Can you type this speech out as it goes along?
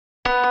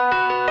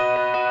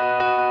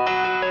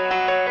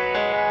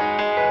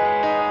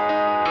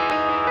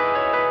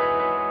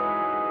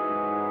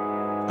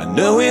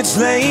know it's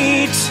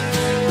late,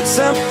 but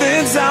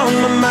something's on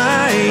my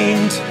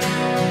mind.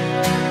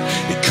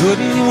 It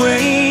couldn't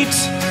wait,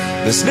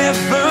 there's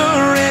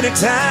never any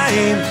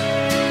time.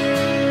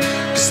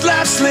 'Cause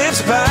life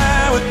slips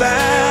by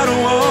without a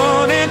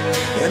warning,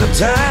 and I'm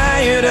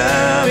tired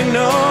of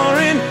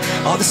ignoring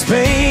all the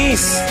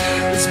space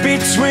that's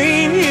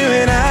between you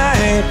and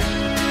I.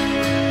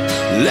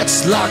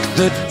 Let's lock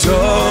the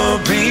door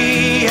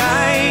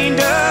behind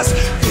us,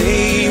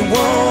 they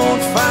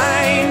won't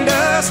find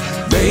us.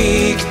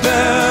 Make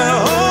the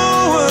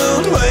whole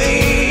world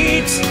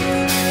wait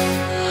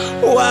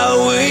while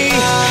we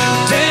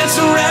dance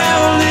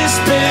around this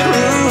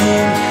bedroom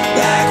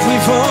like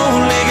we've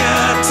only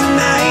got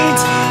tonight.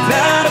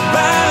 Not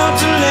about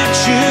to let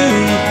you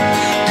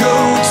go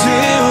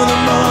till the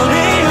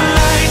morning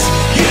light.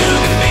 You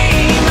can be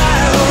my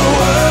whole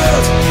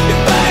world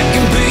if I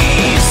can be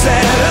your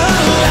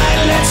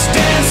satellite. Let's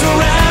dance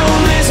around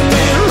this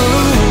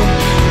bedroom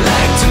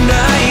like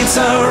tonight's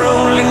our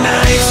only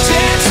night.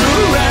 Dance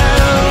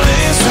around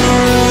this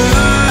room,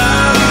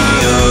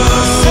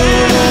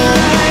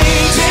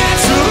 satellite.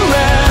 Dance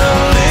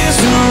around this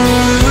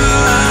room,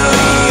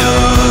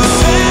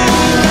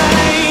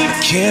 satellite.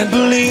 Can't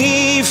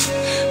believe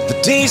the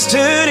days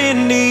turn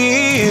into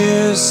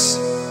years.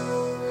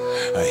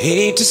 I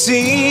hate to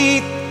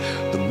see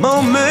the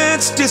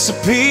moments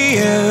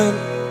disappear,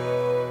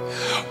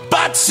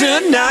 but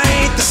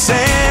tonight the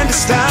sand is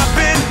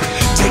stopping.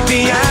 Take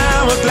the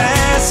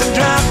hourglass and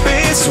drop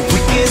it so we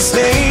can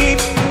stay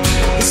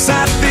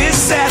inside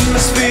this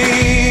atmosphere.